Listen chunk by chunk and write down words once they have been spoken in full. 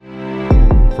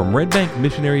from Red Bank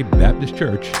Missionary Baptist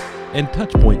Church and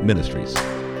Touchpoint Ministries.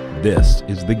 This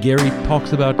is the Gary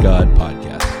Talks About God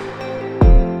podcast.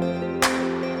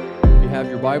 If you have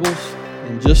your Bibles,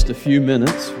 in just a few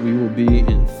minutes, we will be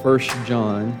in 1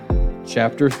 John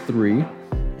chapter 3,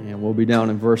 and we'll be down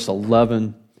in verse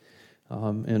 11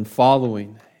 and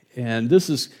following. And this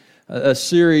is a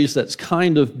series that's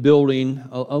kind of building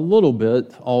a little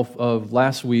bit off of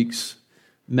last week's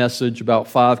message about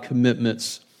 5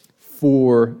 commitments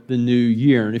for the new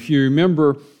year. And if you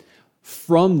remember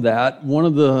from that, one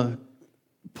of the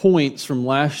points from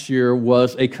last year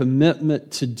was a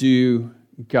commitment to do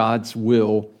God's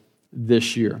will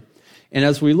this year. And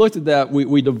as we looked at that,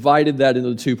 we divided that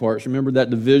into 2 parts. Remember that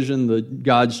division,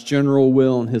 God's general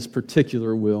will and His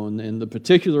particular will. And the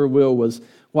particular will was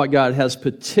what God has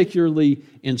particularly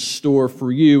in store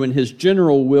for you, and His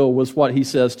general will was what He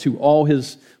says to all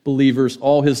His believers,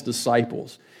 all His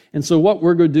disciples. And so what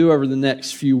we're going to do over the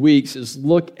next few weeks is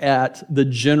look at the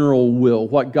general will,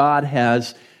 what God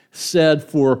has said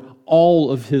for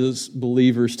all of His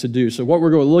believers to do. So what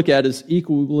we're going to look at is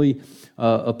equally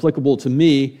applicable to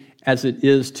me as it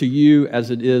is to you, as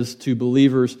it is to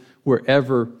believers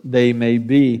wherever they may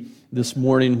be this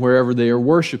morning, wherever they are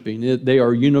worshiping. They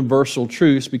are universal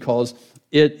truths because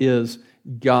it is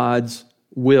God's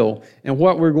will. And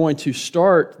what we're going to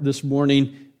start this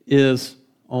morning is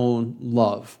on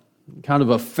love. Kind of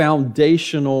a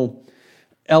foundational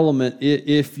element,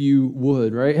 if you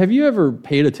would, right? Have you ever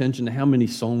paid attention to how many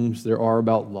songs there are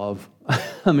about love?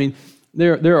 I mean,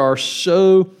 there are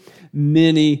so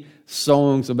many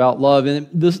songs about love, and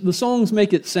the songs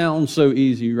make it sound so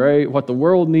easy, right? What the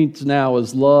world needs now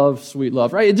is love, sweet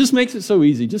love, right? It just makes it so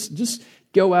easy. Just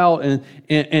go out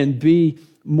and be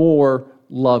more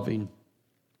loving.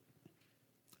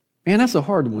 Man, that's a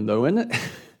hard one, though, isn't it?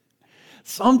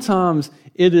 Sometimes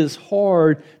it is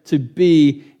hard to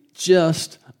be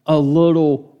just a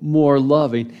little more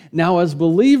loving. Now, as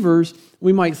believers,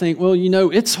 we might think, well,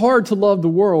 it's hard to love the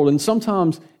world, and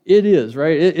sometimes it is,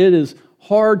 right? It is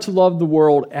hard to love the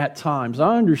world at times.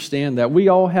 I understand that. We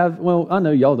all have, well, I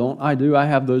know y'all don't. I do. I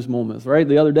have those moments, right?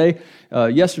 The other day,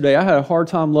 yesterday, I had a hard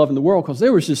time loving the world because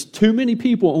there was just too many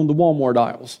people on the Walmart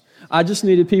aisles. I just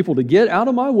needed people to get out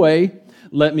of my way,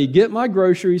 let me get my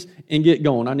groceries, and get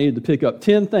going. I needed to pick up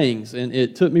 10 things, and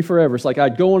it took me forever. It's like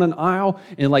I'd go in an aisle,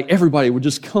 and like everybody would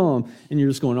just come, and you're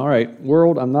just going, all right,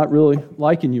 world, I'm not really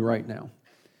liking you right now,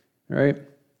 right?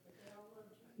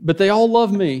 But they all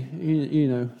love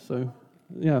me, so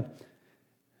yeah.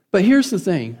 But here's the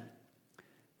thing.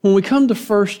 When we come to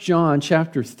 1 John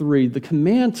chapter 3, the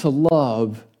command to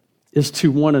love is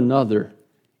to one another.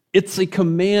 It's a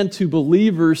command to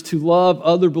believers to love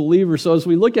other believers. So as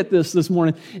we look at this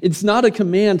morning, it's not a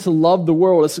command to love the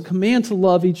world. It's a command to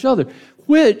love each other,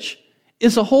 which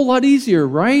is a whole lot easier,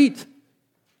 right?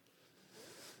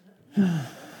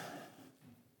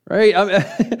 Right?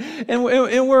 And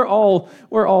we're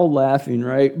all laughing,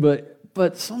 right?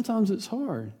 But sometimes it's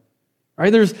hard.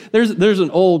 Right? There's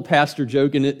an old pastor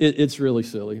joke, and it's really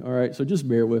silly. All right, so just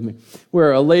bear with me.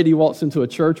 Where a lady walks into a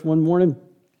church one morning,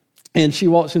 and she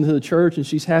walks into the church, and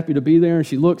she's happy to be there, and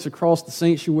she looks across the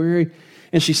sanctuary,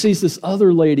 and she sees this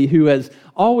other lady who has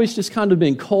always just kind of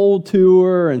been cold to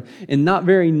her and not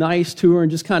very nice to her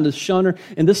and just kind of shun her.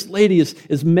 And this lady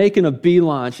is making a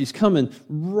beeline. She's coming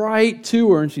right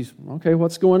to her, and she's, okay,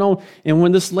 what's going on? And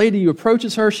when this lady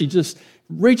approaches her, she just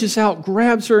reaches out,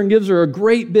 grabs her, and gives her a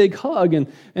great big hug. And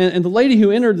the lady who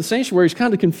entered the sanctuary is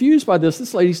kind of confused by this.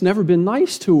 This lady's never been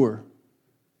nice to her.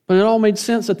 But it all made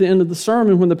sense at the end of the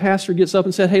sermon when the pastor gets up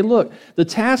and said, hey, look, the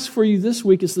task for you this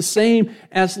week is the same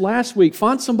as last week.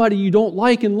 Find somebody you don't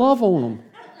like and love on them.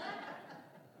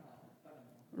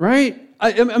 Right?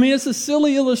 I mean, it's a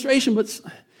silly illustration, but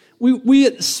we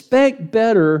expect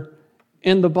better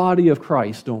in the body of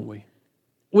Christ, don't we?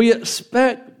 We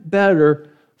expect better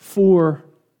for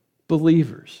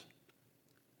believers.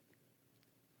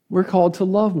 We're called to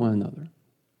love one another.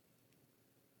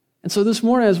 And so this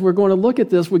morning, as we're going to look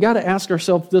at this, we got to ask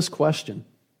ourselves this question.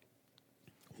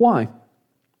 Why?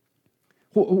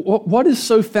 What is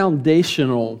so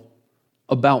foundational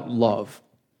about love?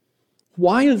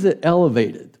 Why is it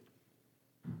elevated?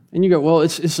 And you go, well,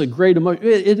 it's a great emotion.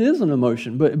 It is an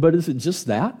emotion, but is it just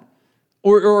that?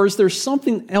 Or is there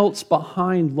something else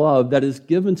behind love that is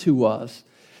given to us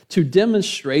to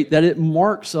demonstrate that it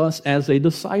marks us as a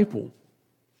disciple?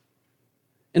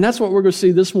 And that's what we're going to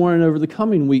see this morning over the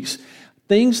coming weeks.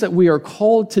 Things that we are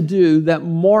called to do that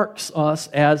marks us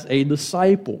as a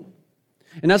disciple.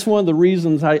 And that's one of the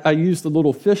reasons I use the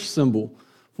little fish symbol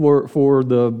for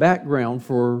the background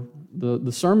for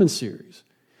the sermon series.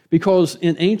 because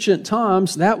in ancient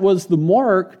times, that was the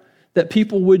mark that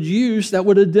people would use that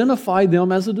would identify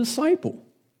them as a disciple.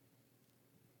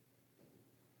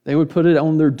 They would put it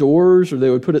on their doors, or they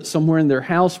would put it somewhere in their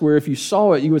house where if you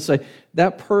saw it, you would say,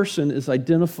 that person is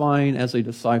identifying as a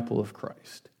disciple of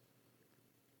Christ.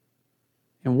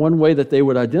 And one way that they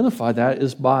would identify that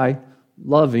is by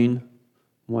loving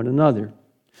one another.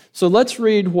 So let's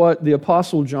read what the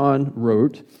Apostle John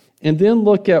wrote, and then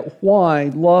look at why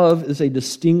love is a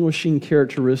distinguishing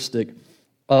characteristic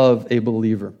of a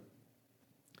believer.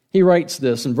 He writes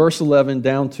this in verse 11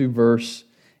 down to verse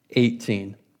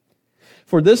 18.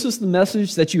 For this is the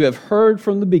message that you have heard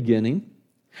from the beginning,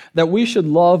 that we should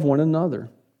love one another.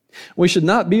 We should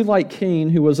not be like Cain,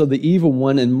 who was of the evil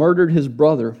one and murdered his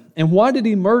brother. And why did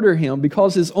he murder him?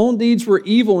 Because his own deeds were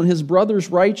evil and his brother's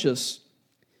righteous.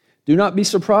 Do not be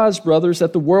surprised, brothers,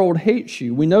 that the world hates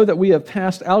you. We know that we have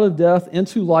passed out of death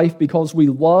into life because we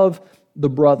love the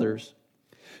brothers.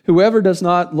 Whoever does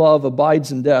not love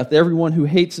abides in death. Everyone who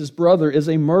hates his brother is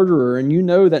a murderer, and you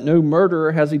know that no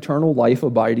murderer has eternal life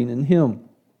abiding in him.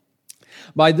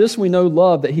 By this we know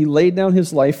love, that he laid down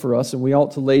his life for us, and we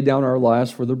ought to lay down our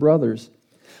lives for the brothers.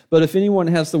 But if anyone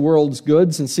has the world's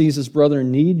goods and sees his brother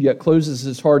in need, yet closes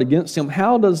his heart against him,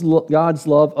 how does God's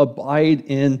love abide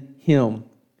in him?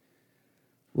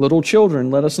 Little children,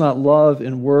 let us not love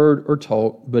in word or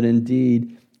talk, but in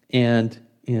deed and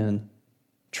in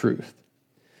truth.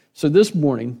 So this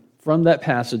morning, from that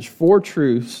passage, 4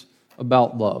 truths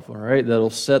about love, all right, that'll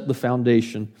set the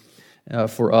foundation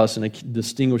for us and a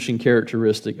distinguishing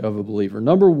characteristic of a believer.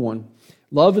 Number 1,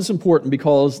 love is important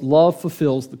because love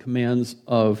fulfills the commands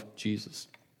of Jesus.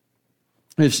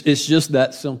 It's just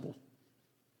that simple.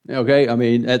 Okay, I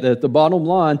mean, at the bottom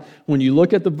line, when you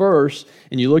look at the verse,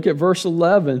 and you look at verse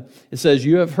 11, it says,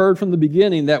 you have heard from the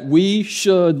beginning that we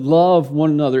should love one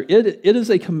another. It is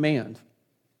a command.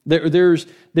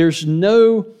 There's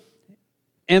no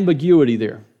ambiguity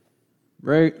there,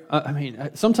 right? I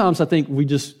mean, sometimes I think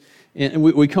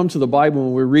we come to the Bible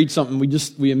and we read something,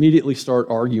 we immediately start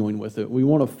arguing with it. We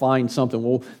want to find something.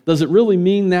 Well, does it really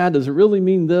mean that? Does it really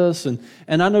mean this? And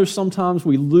I know sometimes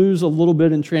we lose a little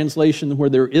bit in translation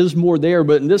where there is more there,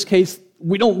 but in this case,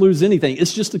 we don't lose anything.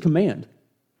 It's just a command.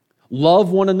 Love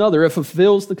one another. It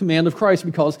fulfills the command of Christ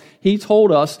because he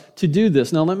told us to do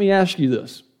this. Now, let me ask you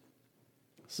this.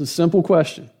 It's a simple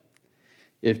question.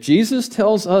 If Jesus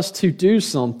tells us to do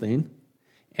something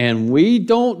and we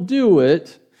don't do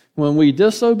it, when we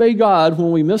disobey God,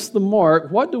 when we miss the mark,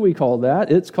 what do we call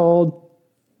that? It's called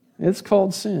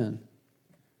sin.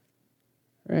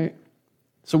 Right?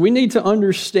 So we need to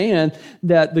understand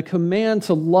that the command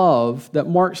to love that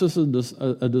marks us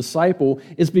a disciple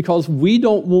is because we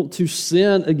don't want to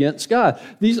sin against God.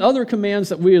 These other commands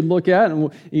that we would look at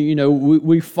and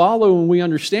we follow and we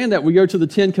understand that. We go to the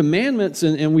 10 Commandments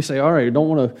and we say, all right, I don't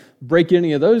want to break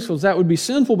any of those because that would be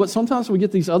sinful. But sometimes we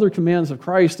get these other commands of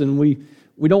Christ and we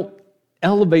don't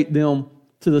elevate them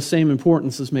to the same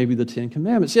importance as maybe the 10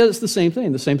 Commandments. Yeah, it's the same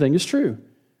thing. The same thing is true.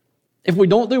 If we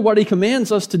don't do what he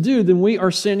commands us to do, then we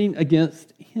are sinning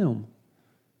against him.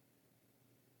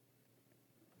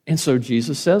 And so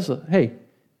Jesus says, hey,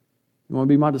 you want to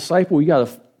be my disciple? You got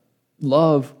to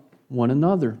love one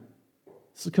another.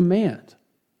 It's a command.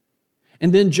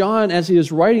 And then John, as he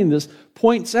is writing this,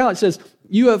 points out, it says,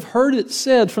 you have heard it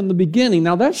said from the beginning.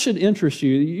 Now that should interest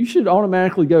you. You should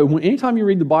automatically go, anytime you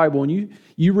read the Bible and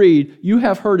you read, you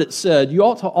have heard it said, you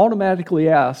ought to automatically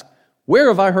ask, where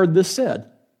have I heard this said?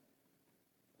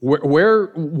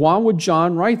 Why would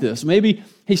John write this? Maybe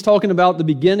he's talking about the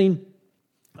beginning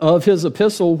of his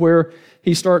epistle where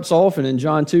he starts off, and in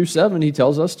John 2:7 he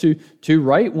tells us to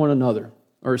write one another,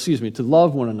 to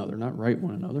love one another, not write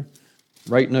one another.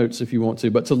 Write notes if you want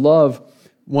to, but to love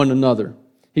one another.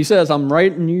 He says, I'm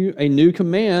writing you a new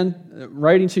command,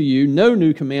 writing to you no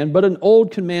new command, but an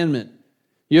old commandment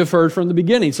you have heard from the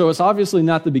beginning. So it's obviously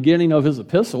not the beginning of his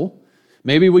epistle.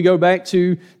 Maybe we go back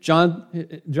to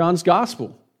John's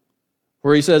gospel,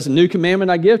 where he says, a new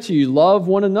commandment I give to you, love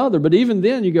one another. But even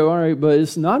then you go, all right, but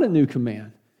it's not a new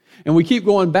command. And we keep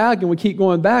going back and we keep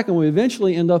going back and we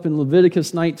eventually end up in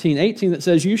Leviticus 19:18 that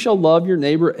says, you shall love your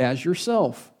neighbor as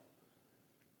yourself.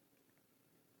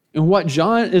 And what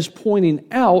John is pointing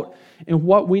out and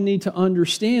what we need to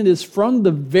understand is from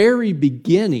the very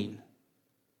beginning,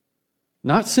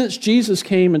 not since Jesus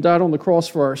came and died on the cross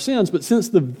for our sins, but since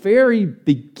the very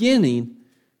beginning,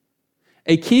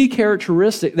 a key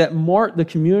characteristic that marked the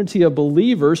community of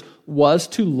believers was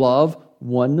to love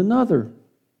one another.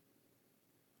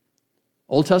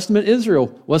 Old Testament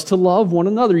Israel was to love one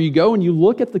another. You go and you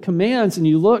look at the commands, and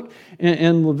you look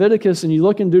in Leviticus, and you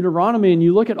look in Deuteronomy, and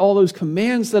you look at all those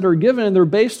commands that are given, and they're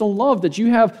based on love, that you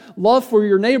have love for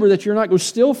your neighbor, that you're not going to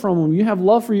steal from them. You have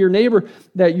love for your neighbor,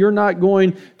 that you're not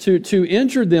going to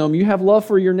injure them. You have love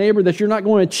for your neighbor, that you're not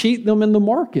going to cheat them in the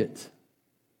market.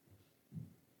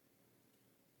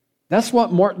 That's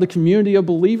what marked the community of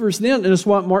believers then, and it's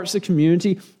what marks the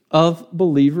community of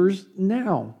believers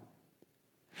now.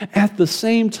 At the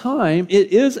same time,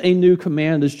 it is a new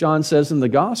command, as John says in the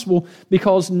gospel,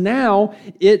 because now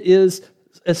it is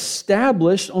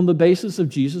established on the basis of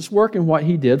Jesus' work and what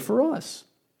he did for us.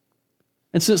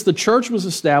 And since the church was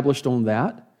established on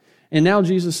that, and now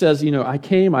Jesus says, I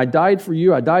came, I died for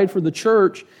you, I died for the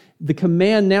church, the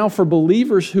command now for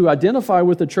believers who identify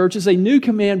with the church is a new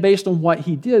command based on what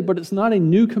he did, but it's not a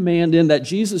new command in that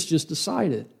Jesus just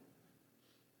decided.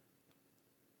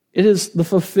 It is the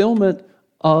fulfillment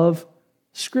of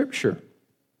Scripture.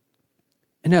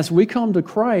 And as we come to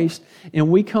Christ and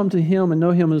we come to him and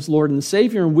know him as Lord and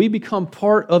Savior, and we become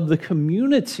part of the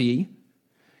community,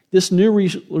 this new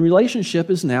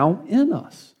relationship is now in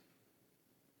us.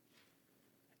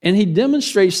 And he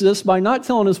demonstrates this by not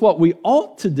telling us what we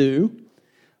ought to do,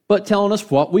 but telling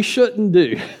us what we shouldn't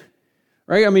do.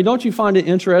 Right? I mean, don't you find it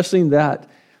interesting that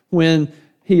when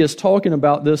he is talking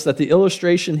about this, that the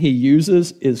illustration he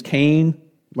uses is Cain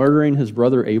murdering his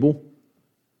brother Abel?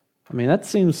 I mean, that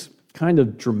seems kind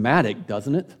of dramatic,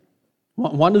 doesn't it?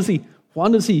 Why does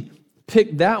he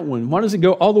pick that one? Why does he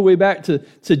go all the way back to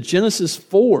Genesis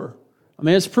 4? I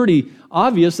mean, it's pretty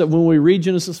obvious that when we read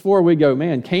Genesis 4, we go,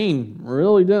 man, Cain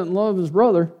really didn't love his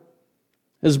brother.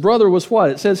 His brother was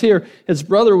what? It says here, his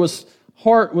brother's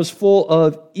heart was full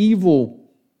of evil.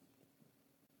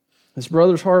 His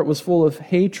brother's heart was full of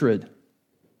hatred.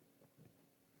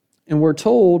 And we're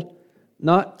told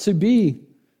not to be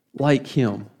like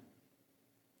him.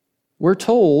 We're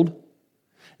told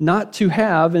not to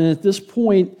have, and at this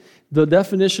point, the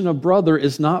definition of brother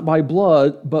is not by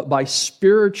blood, but by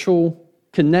spiritual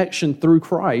connection through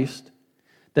Christ,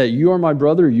 that you are my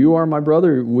brother,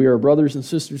 we are brothers and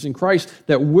sisters in Christ,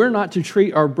 that we're not to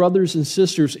treat our brothers and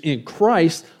sisters in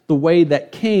Christ the way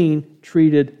that Cain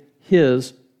treated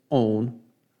his own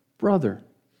brother.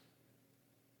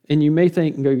 And you may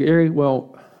think, Gary,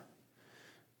 well,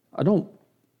 I don't,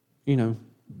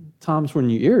 times when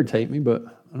you irritate me, but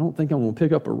I don't think I'm going to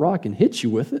pick up a rock and hit you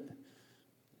with it.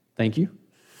 Thank you.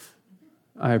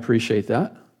 I appreciate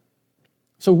that.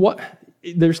 So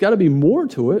there's got to be more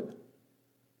to it.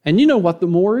 And you know what the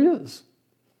more is.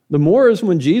 The more is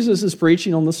when Jesus is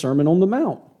preaching on the Sermon on the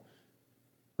Mount.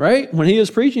 Right? When he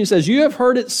is preaching, he says, you have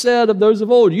heard it said of those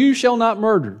of old, you shall not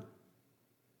murder.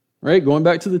 Right? Going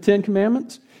back to the 10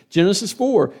 Commandments. Genesis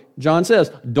 4, John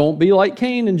says, don't be like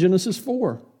Cain in Genesis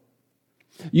 4.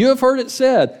 You have heard it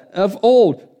said of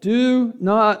old, do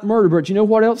not murder. But you know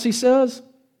what else he says?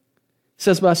 He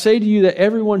says, but I say to you that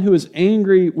everyone who is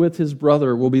angry with his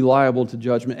brother will be liable to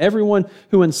judgment. Everyone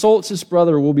who insults his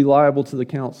brother will be liable to the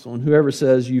council. And whoever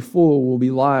says, you fool, will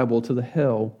be liable to the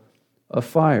hell of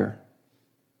fire.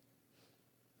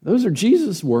 Those are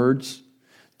Jesus' words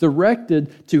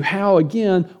directed to how,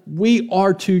 again, we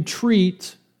are to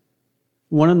treat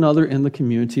one another in the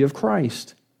community of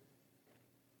Christ.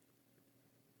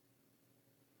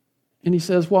 And he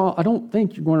says, well, I don't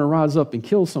think you're going to rise up and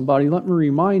kill somebody. Let me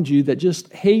remind you that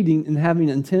just hating and having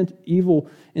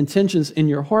evil intentions in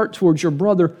your heart towards your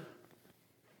brother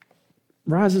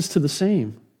rises to the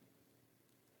same.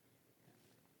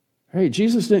 Hey,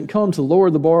 Jesus didn't come to lower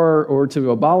the bar or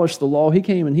to abolish the law. He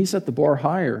came and he set the bar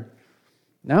higher.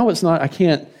 Now it's not, I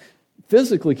can't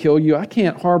physically kill you. I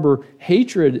can't harbor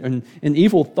hatred and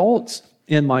evil thoughts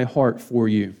in my heart for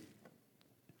you.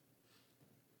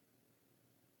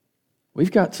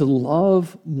 We've got to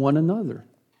love one another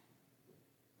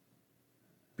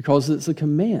because it's a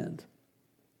command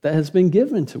that has been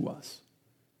given to us.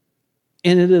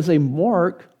 And it is a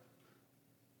mark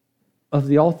of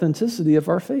the authenticity of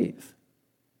our faith.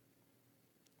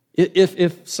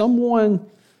 If someone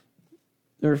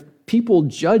or people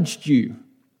judged you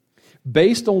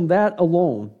based on that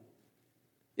alone,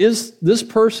 is this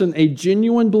person a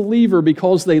genuine believer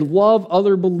because they love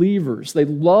other believers? They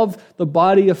love the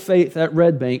body of faith at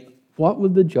Red Bank. What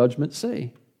would the judgment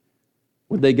say?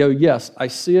 Would they go, yes, I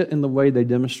see it in the way they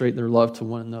demonstrate their love to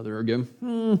one another, or go,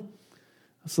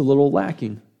 that's a little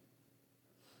lacking?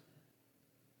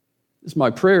 It's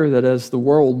my prayer that as the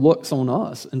world looks on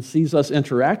us and sees us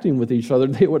interacting with each other,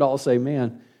 they would all say,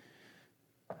 man,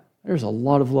 there's a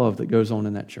lot of love that goes on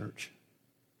in that church.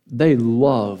 They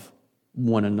love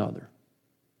one another.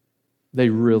 They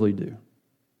really do.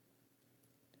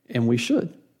 And we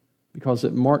should, because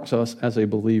it marks us as a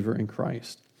believer in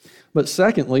Christ. But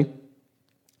secondly,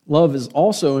 love is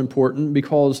also important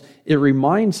because it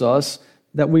reminds us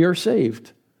that we are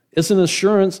saved. It's an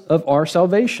assurance of our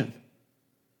salvation.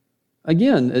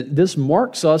 Again, this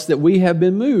marks us that we have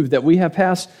been moved, that we have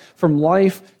passed from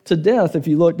life to death. If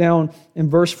you look down in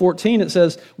verse 14, it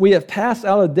says, we have passed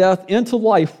out of death into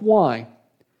life. Why?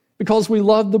 Because we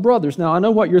love the brothers. Now, I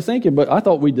know what you're thinking, but I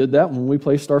thought we did that when we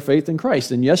placed our faith in Christ.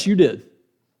 And yes, you did.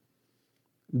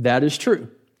 That is true.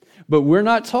 But we're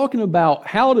not talking about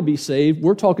how to be saved.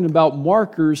 We're talking about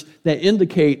markers that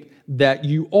indicate that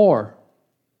you are.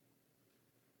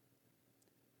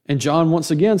 And John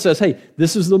once again says, hey,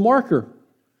 this is the marker.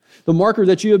 The marker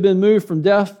that you have been moved from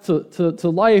death to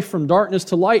life, from darkness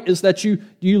to light, is that you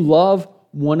love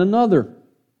one another.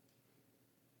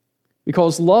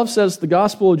 Because love says the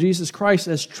gospel of Jesus Christ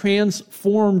has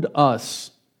transformed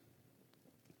us,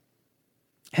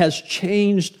 has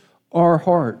changed our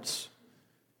hearts.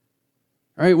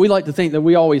 All right, we like to think that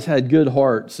we always had good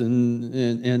hearts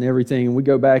and everything. And we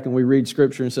go back and we read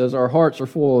Scripture and it says our hearts are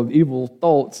full of evil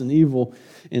thoughts and evil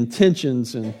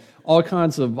intentions and all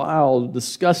kinds of vile,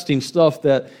 disgusting stuff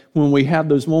that when we have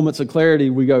those moments of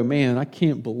clarity, we go, man, I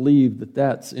can't believe that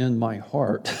that's in my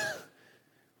heart.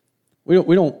 We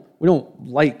don't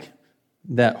like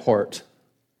that heart.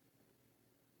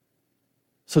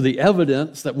 So the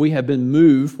evidence that we have been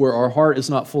moved, where our heart is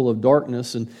not full of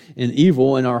darkness and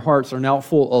evil, and our hearts are now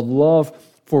full of love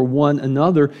for one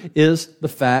another, is the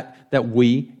fact that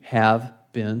we have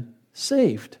been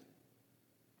saved.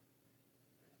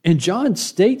 And John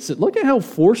states it. Look at how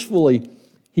forcefully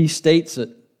he states it.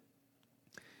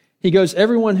 He goes,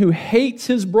 everyone who hates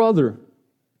his brother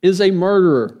is a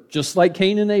murderer, just like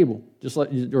Cain and Abel. Just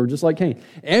like Cain.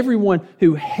 Everyone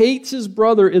who hates his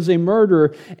brother is a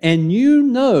murderer, and you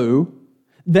know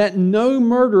that no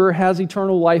murderer has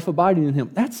eternal life abiding in him.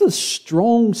 That's a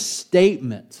strong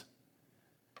statement.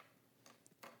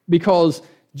 Because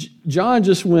John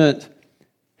just went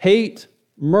hate,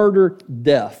 murder,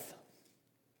 death.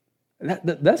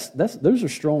 Those are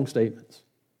strong statements.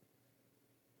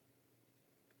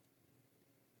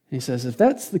 He says, if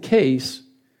that's the case,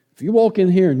 if you walk in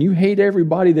here and you hate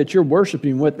everybody that you're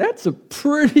worshiping with, that's a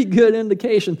pretty good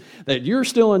indication that you're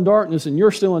still in darkness and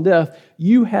you're still in death.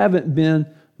 You haven't been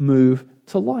moved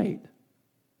to light.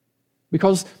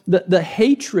 Because the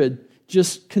hatred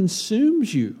just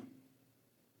consumes you.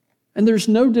 And there's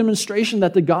no demonstration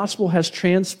that the gospel has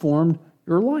transformed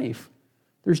your life.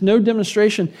 There's no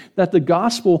demonstration that the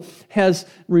gospel has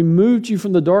removed you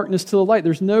from the darkness to the light.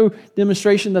 There's no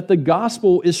demonstration that the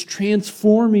gospel is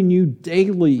transforming you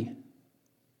daily.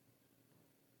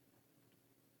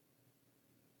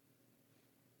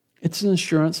 It's an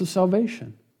assurance of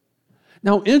salvation.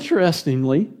 Now,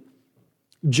 interestingly,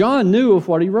 John knew of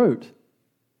what he wrote.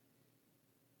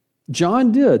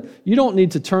 John did. You don't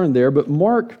need to turn there, but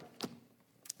Mark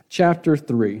chapter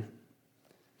 3.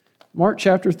 Mark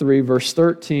chapter 3, verse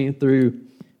 13 through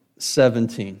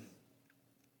 17.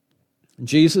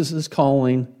 Jesus is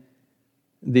calling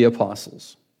the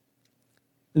apostles.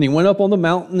 And he went up on the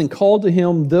mountain and called to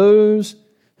him those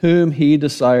whom he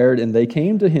desired, and they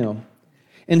came to him.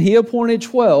 And he appointed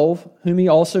 12, whom he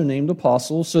also named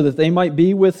apostles, so that they might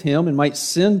be with him and might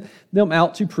send them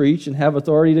out to preach and have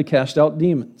authority to cast out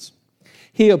demons.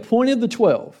 He appointed the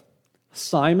 12,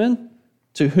 Simon,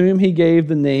 to whom he gave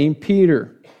the name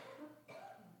Peter,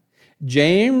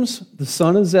 James, the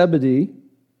son of Zebedee,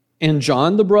 and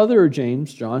John, the brother of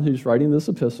James, John, who's writing this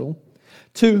epistle,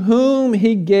 to whom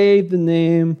he gave the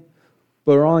name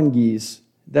Boanerges,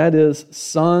 that is,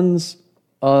 sons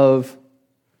of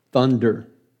thunder.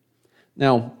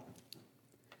 Now,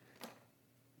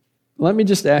 let me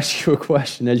just ask you a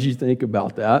question as you think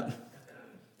about that.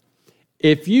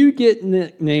 If you get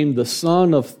nicknamed the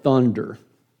son of thunder,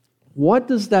 what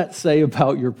does that say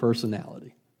about your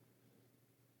personality?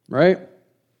 Right? It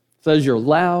says you're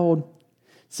loud. It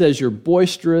says you're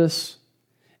boisterous.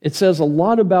 It says a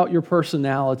lot about your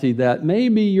personality that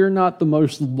maybe you're not the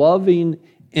most loving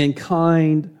and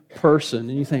kind person.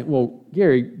 And you think, well,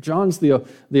 Gary, John's the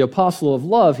apostle of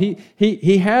love.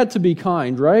 He had to be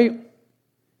kind, right?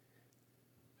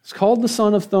 It's called the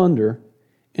son of thunder.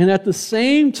 And at the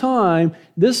same time,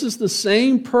 this is the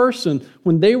same person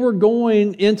when they were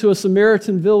going into a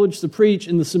Samaritan village to preach,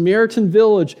 and the Samaritan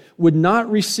village would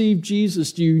not receive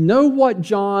Jesus. Do you know what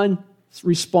John's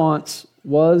response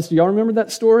was? Do y'all remember that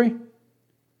story?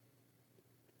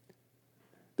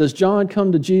 Does John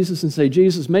come to Jesus and say,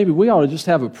 Jesus, maybe we ought to just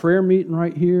have a prayer meeting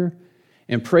right here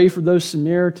and pray for those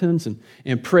Samaritans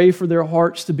and pray for their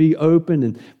hearts to be opened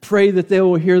and pray that they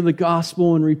will hear the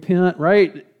gospel and repent,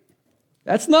 right?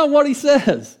 That's not what he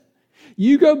says.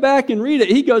 You go back and read it.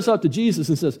 He goes up to Jesus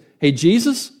and says, hey,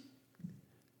 Jesus,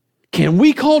 can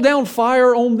we call down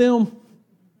fire on them?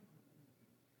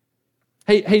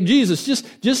 Hey, Jesus,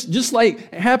 just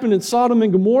like happened in Sodom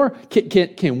and Gomorrah,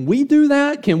 can we do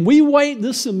that? Can we wipe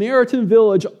this Samaritan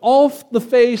village off the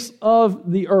face of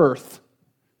the earth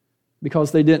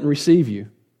because they didn't receive you?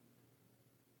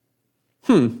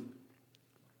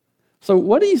 So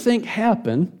what do you think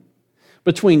happened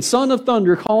between Son of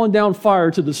Thunder calling down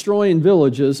fire to destroying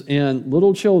villages and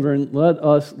little children, let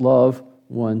us love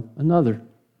one another?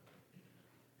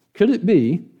 Could it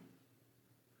be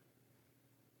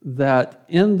that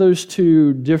in those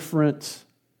two different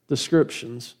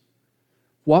descriptions,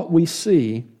 what we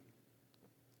see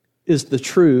is the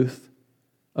truth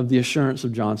of the assurance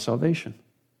of John's salvation?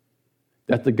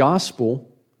 That the gospel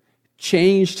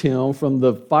changed him from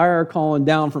the fire calling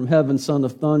down from heaven, Son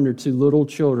of Thunder, to little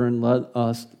children, let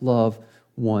us love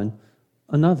one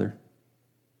another.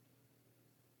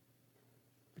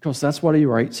 Because that's what he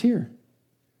writes here.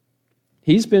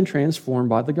 He's been transformed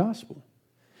by the gospel.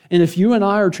 And if you and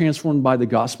I are transformed by the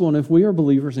gospel, and if we are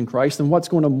believers in Christ, then what's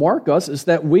going to mark us is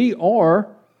that we are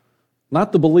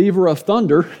not the believer of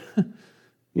thunder,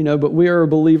 but we are a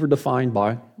believer defined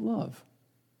by love.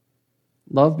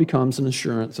 Love becomes an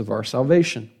assurance of our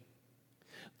salvation.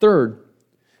 Third,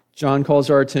 John calls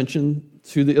our attention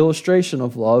to the illustration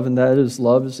of love, and that is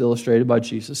love is illustrated by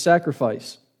Jesus'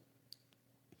 sacrifice.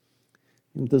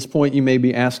 At this point, you may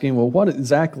be asking, well, what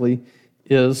exactly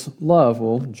is love?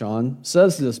 Well, John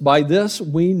says this, by this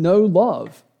we know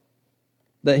love,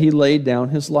 that he laid down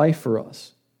his life for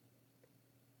us.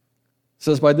 He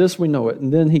says, by this we know it.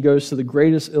 And then he goes to the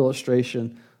greatest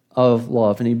illustration of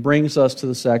love, and he brings us to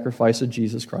the sacrifice of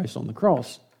Jesus Christ on the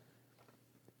cross.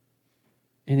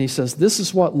 And he says, this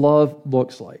is what love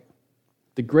looks like.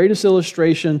 The greatest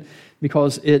illustration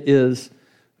because it is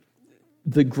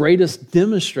the greatest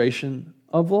demonstration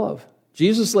of love.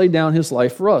 Jesus laid down his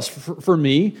life for us, for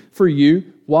me, for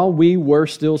you. While we were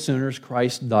still sinners,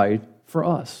 Christ died for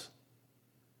us.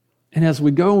 And as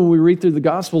we go and we read through the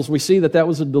Gospels, we see that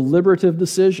was a deliberative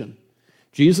decision.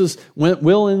 Jesus went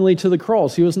willingly to the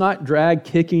cross. He was not dragged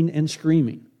kicking and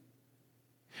screaming.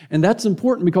 And that's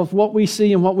important because what we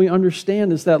see and what we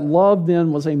understand is that love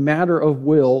then was a matter of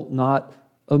will, not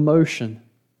emotion.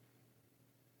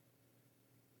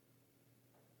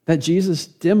 That Jesus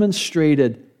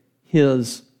demonstrated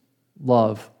his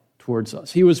love towards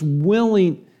us. He was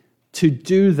willing to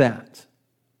do that.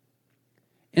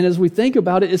 And as we think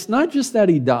about it, it's not just that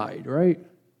he died, right?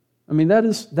 I mean, that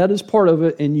is part of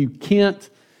it, and you can't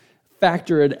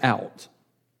factor it out.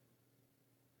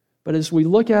 But as we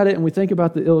look at it and we think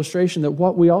about the illustration, that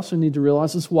what we also need to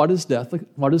realize is what is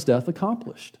death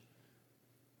accomplished?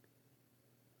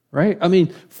 Right? I mean,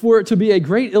 for it to be a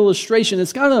great illustration,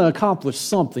 it's got to accomplish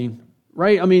something,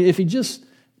 right? I mean, if he just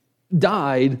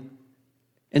died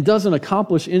and doesn't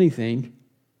accomplish anything,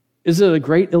 is it a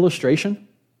great illustration?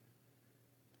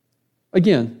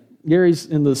 Again, Gary's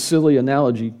in the silly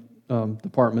analogy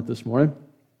department this morning.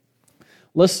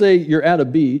 Let's say you're at a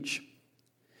beach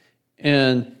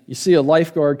and you see a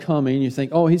lifeguard coming, you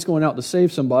think, oh, he's going out to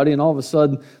save somebody, and all of a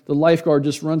sudden the lifeguard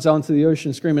just runs out into the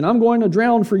ocean screaming, I'm going to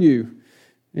drown for you.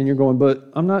 And you're going,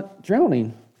 but I'm not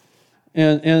drowning.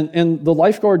 And the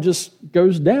lifeguard just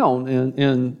goes down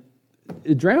and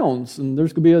it drowns. And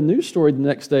there's going to be a news story the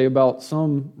next day about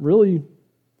some really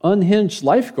unhinged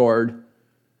lifeguard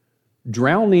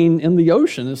drowning in the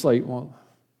ocean. It's like, well,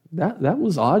 that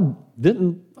was odd.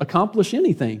 Didn't accomplish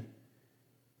anything.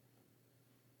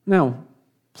 Now,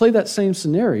 play that same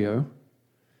scenario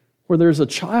where there's a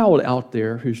child out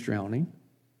there who's drowning,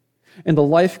 and the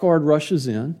lifeguard rushes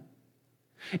in,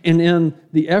 and in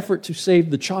the effort to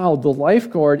save the child, the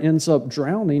lifeguard ends up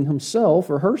drowning himself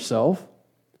or herself.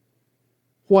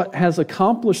 What has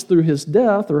accomplished through his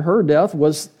death or her death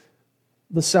was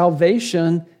the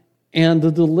salvation and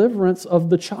the deliverance of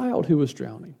the child who was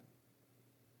drowning.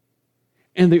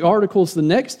 And the articles the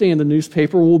next day in the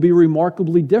newspaper will be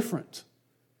remarkably different.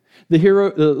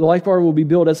 The lifeguard will be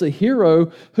billed as a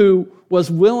hero who was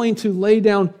willing to lay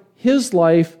down his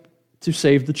life to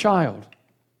save the child.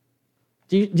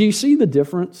 Do you see the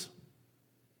difference?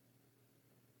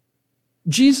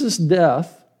 Jesus'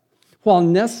 death, while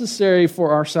necessary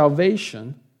for our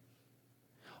salvation,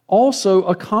 also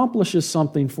accomplishes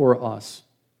something for us.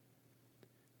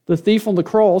 The thief on the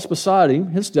cross beside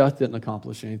him, his death didn't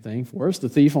accomplish anything for us. The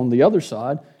thief on the other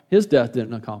side, his death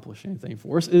didn't accomplish anything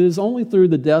for us. It is only through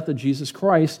the death of Jesus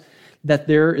Christ that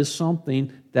there is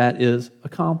something that is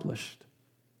accomplished.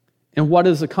 And what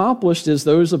is accomplished is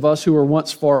those of us who were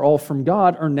once far off from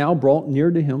God are now brought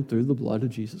near to Him through the blood of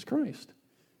Jesus Christ.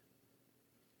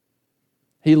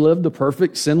 He lived a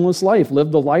perfect, sinless life,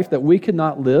 lived the life that we could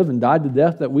not live, and died the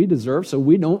death that we deserve, so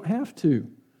we don't have to.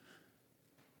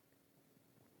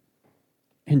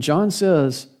 And John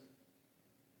says,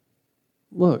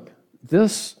 look,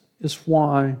 this is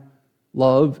why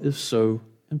love is so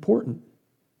important.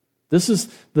 This is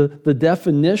the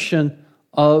definition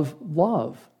of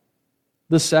love.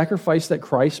 The sacrifice that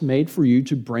Christ made for you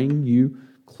to bring you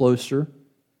closer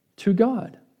to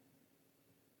God.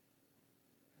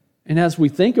 And as we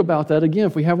think about that, again,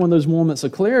 if we have one of those moments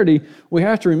of clarity, we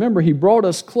have to remember He brought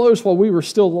us close while we were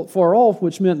still far off,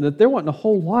 which meant that there wasn't a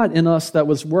whole lot in us that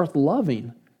was worth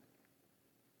loving.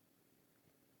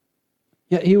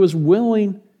 Yet He was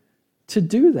willing to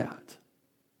do that.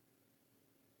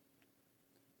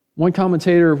 One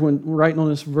commentator, when writing on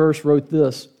this verse, wrote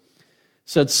this,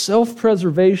 said,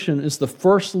 self-preservation is the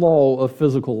first law of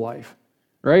physical life.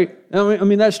 Right? I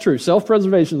mean, that's true.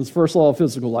 Self-preservation is the first law of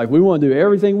physical life. We want to do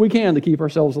everything we can to keep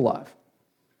ourselves alive.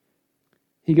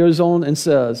 He goes on and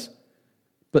says,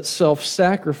 but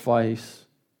self-sacrifice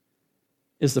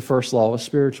is the first law of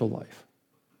spiritual life.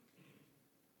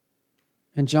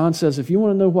 And John says, if you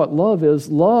want to know what love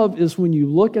is when you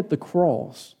look at the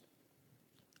cross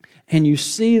and you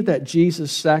see that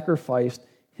Jesus sacrificed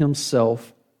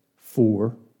Himself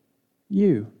for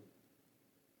you.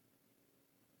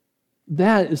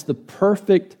 That is the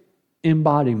perfect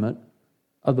embodiment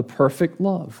of the perfect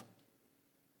love.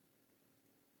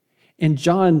 And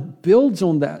John builds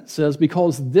on that, says,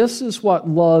 because this is what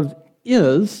love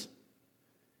is,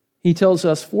 he tells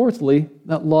us, fourthly,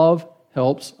 that love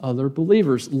helps other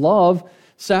believers. Love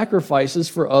sacrifices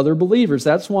for other believers.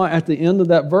 That's why at the end of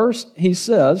that verse, he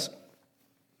says,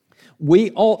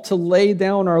 we ought to lay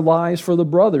down our lives for the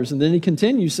brothers. And then he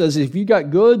continues, says, if you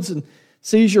got goods and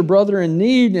sees your brother in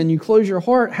need and you close your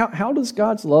heart, how does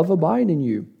God's love abide in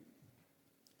you?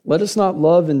 Let us not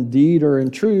love in deed or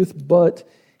in truth, let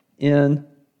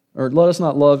us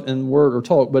not love in word or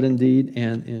talk, but in deed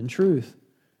and in truth.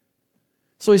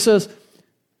 So he says,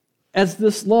 as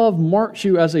this love marks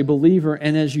you as a believer,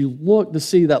 and as you look to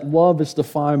see that love is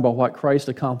defined by what Christ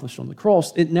accomplished on the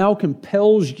cross, it now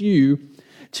compels you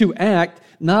to act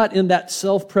not in that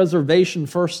self-preservation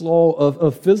first law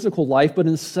of physical life, but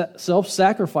in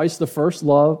self-sacrifice, the first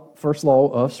law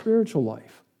of spiritual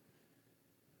life.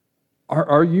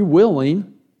 Are you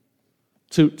willing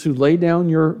to lay down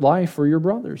your life for your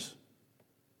brothers?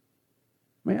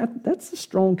 Man, that's a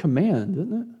strong command,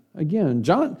 isn't it? Again,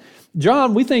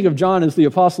 John, we think of John as the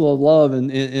apostle of love,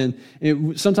 and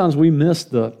sometimes we miss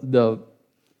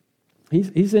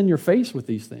he's in your face with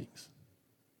these things.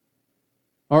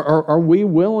 Are we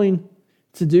willing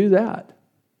to do that?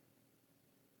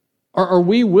 Are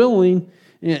we willing,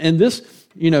 and this,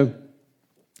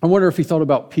 I wonder if he thought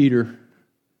about Peter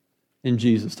and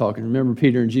Jesus talking. Remember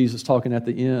Peter and Jesus talking at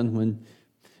the end when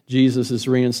Jesus is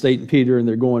reinstating Peter and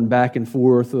they're going back and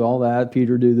forth with all that.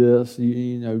 Peter, do this.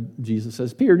 Jesus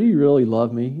says, Peter, do you really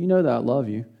love me? You know that I love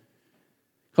you.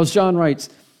 Because John writes,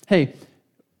 hey,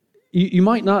 you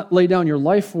might not lay down your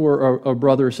life for a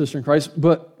brother or sister in Christ,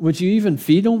 but would you even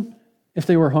feed them if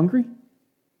they were hungry?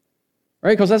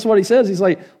 Right? Because that's what he says. He's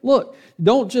like, look,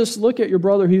 don't just look at your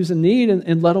brother who's in need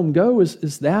and let him go.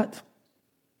 Is that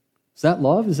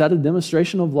love? Is that a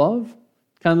demonstration of love?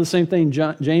 Kind of the same thing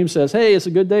James says, hey, it's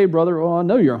a good day, brother. Well, I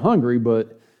know you're hungry,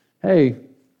 but hey,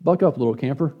 buck up, little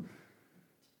camper.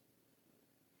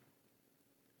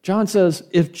 John says,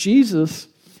 if Jesus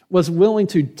was willing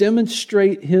to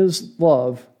demonstrate His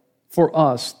love for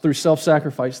us through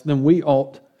self-sacrifice, then we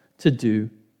ought to do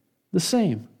the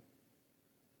same.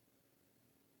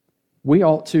 We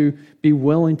ought to be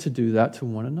willing to do that to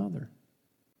one another.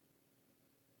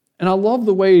 And I love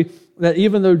the way that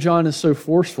even though John is so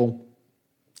forceful,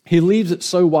 he leaves it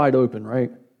so wide open,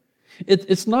 right?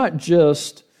 It's not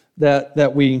just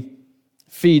that we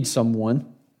feed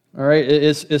someone, all right?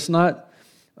 It's not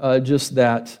just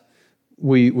that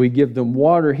we give them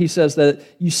water. He says that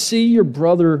you see your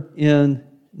brother in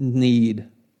need.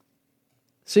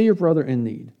 See your brother in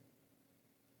need.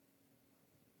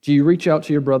 Do you reach out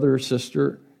to your brother or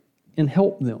sister and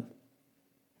help them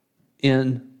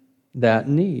in that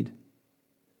need?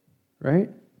 Right?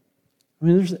 I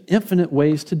mean, there's infinite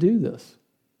ways to do this.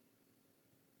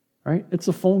 Right? It's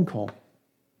a phone call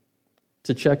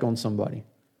to check on somebody.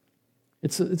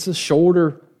 It's a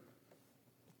shoulder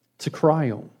to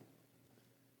cry on.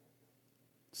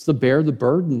 It's to bear the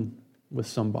burden with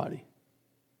somebody.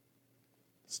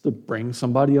 It's to bring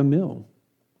somebody a meal.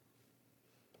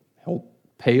 Help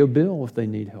pay a bill if they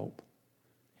need help.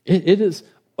 It is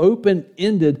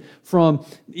open-ended from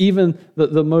even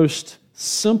the most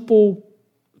simple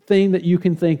thing that you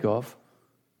can think of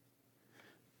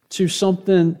to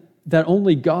something that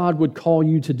only God would call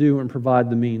you to do and provide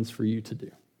the means for you to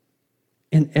do.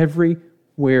 And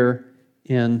everywhere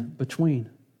in between.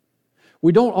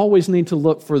 We don't always need to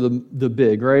look for the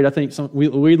big, right? I think we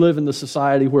live in the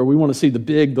society where we want to see the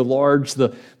big, the large,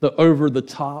 the over the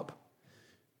top,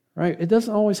 right? It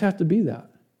doesn't always have to be that.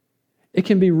 It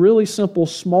can be really simple,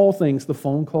 small things, the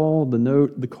phone call, the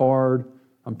note, the card,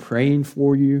 I'm praying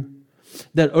for you,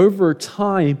 that over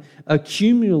time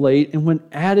accumulate and when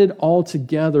added all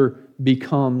together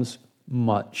becomes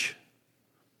much.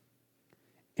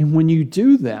 And when you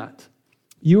do that,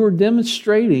 you are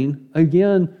demonstrating,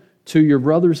 again, to your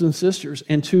brothers and sisters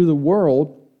and to the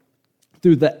world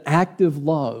through the active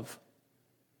love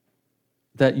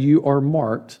that you are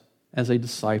marked as a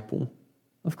disciple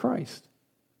of Christ.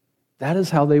 That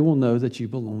is how they will know that you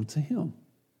belong to Him.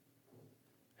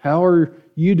 How are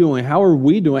you doing? How are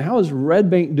we doing? How is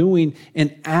Red Bank doing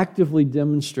in actively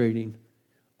demonstrating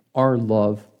our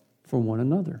love for one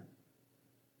another?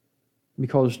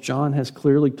 Because John has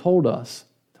clearly told us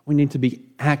that we need to be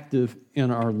active in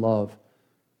our love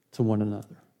to one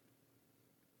another.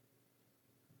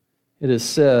 It is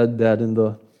said that in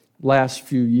the last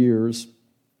few years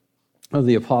of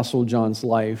the Apostle John's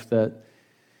life that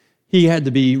he had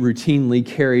to be routinely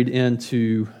carried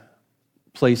into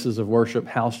places of worship,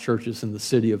 house churches in the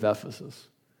city of Ephesus.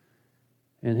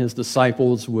 And his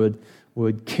disciples would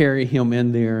carry him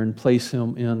in there and place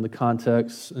him in the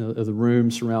context of the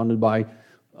room surrounded by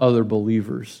other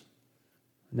believers.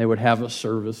 And they would have a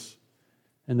service.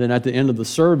 And then at the end of the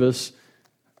service,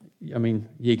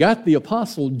 you got the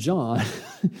Apostle John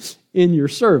in your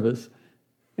service.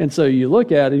 And so you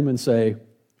look at him and say,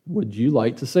 would you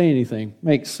like to say anything?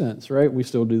 Makes sense, right? We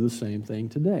still do the same thing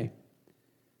today.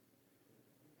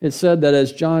 It said that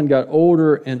as John got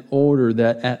older and older,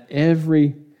 that at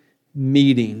every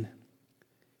meeting,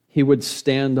 he would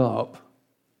stand up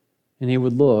and he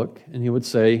would look and he would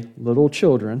say, little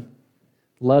children,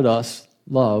 let us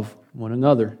love one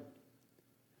another.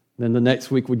 Then the next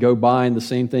week would go by and the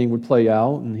same thing would play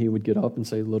out and he would get up and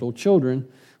say, little children,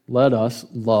 let us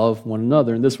love one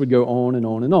another. And this would go on and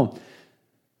on and on.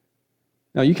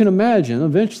 Now you can imagine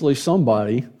eventually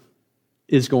somebody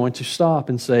is going to stop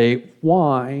and say,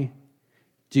 why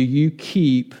do you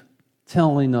keep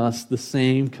telling us the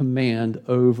same command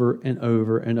over and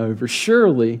over and over?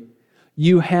 Surely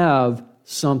you have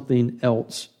something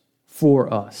else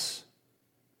for us.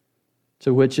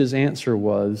 To which his answer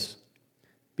was,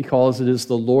 because it is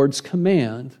the Lord's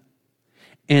command,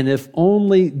 and if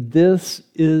only this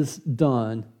is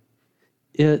done,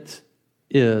 it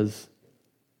is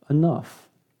enough.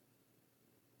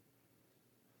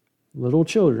 Little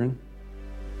children,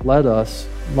 let us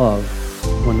love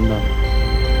one another.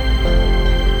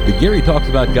 The Gary Talks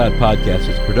About God podcast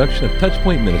is a production of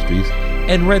Touchpoint Ministries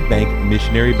and Red Bank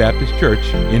Missionary Baptist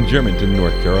Church in Germantown,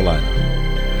 North Carolina.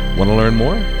 Want to learn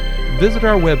more? Visit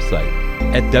our website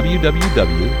at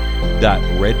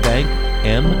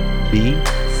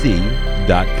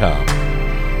www.redbankmbc.com.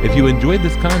 If you enjoyed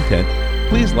this content,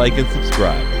 please like and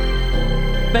subscribe.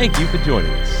 Thank you for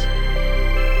joining us.